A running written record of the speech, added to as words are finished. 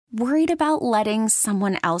Worried about letting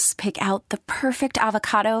someone else pick out the perfect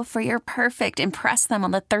avocado for your perfect impress them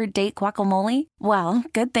on the third date guacamole? Well,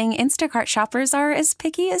 good thing Instacart shoppers are as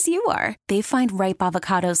picky as you are. They find ripe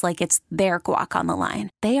avocados like it's their guac on the line.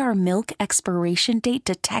 They are milk expiration date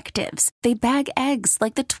detectives. They bag eggs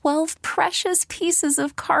like the 12 precious pieces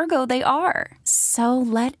of cargo they are. So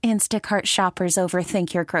let Instacart shoppers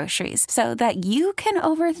overthink your groceries so that you can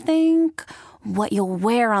overthink what you'll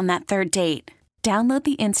wear on that third date. Download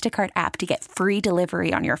the Instacart app to get free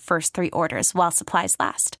delivery on your first 3 orders while supplies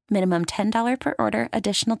last. Minimum $10 per order.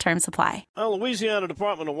 Additional terms apply. Louisiana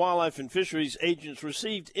Department of Wildlife and Fisheries agents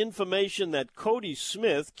received information that Cody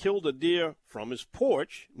Smith killed a deer from his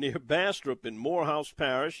porch near Bastrop in Morehouse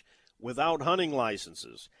Parish without hunting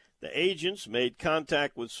licenses. The agents made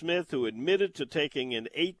contact with Smith, who admitted to taking an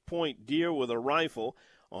 8-point deer with a rifle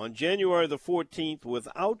on January the 14th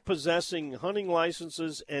without possessing hunting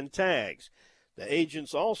licenses and tags. The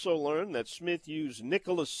agents also learned that Smith used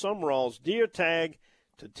Nicholas Sumrall's deer tag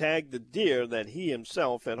to tag the deer that he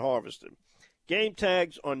himself had harvested. Game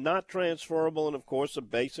tags are not transferable, and, of course, a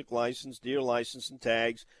basic license, deer license, and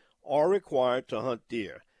tags are required to hunt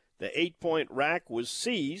deer. The 8-point rack was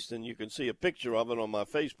seized, and you can see a picture of it on my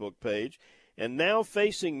Facebook page, and now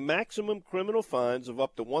facing maximum criminal fines of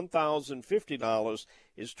up to $1,050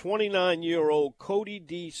 is 29-year-old Cody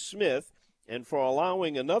D. Smith, and for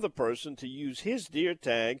allowing another person to use his deer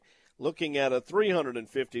tag, looking at a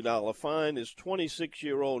 $350 fine, is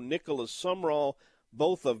 26-year-old Nicholas Sumrall,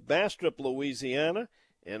 both of Bastrop, Louisiana,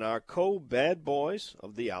 and our co-bad boys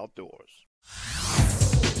of the outdoors.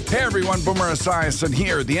 Hey everyone, Boomer Esiason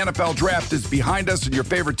here. The NFL draft is behind us and your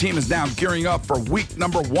favorite team is now gearing up for week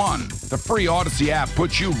number 1. The free Odyssey app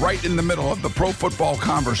puts you right in the middle of the pro football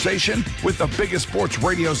conversation with the biggest sports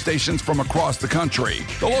radio stations from across the country.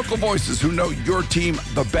 The local voices who know your team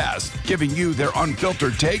the best, giving you their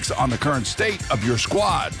unfiltered takes on the current state of your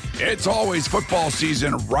squad. It's always football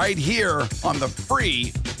season right here on the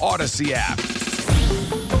free Odyssey app.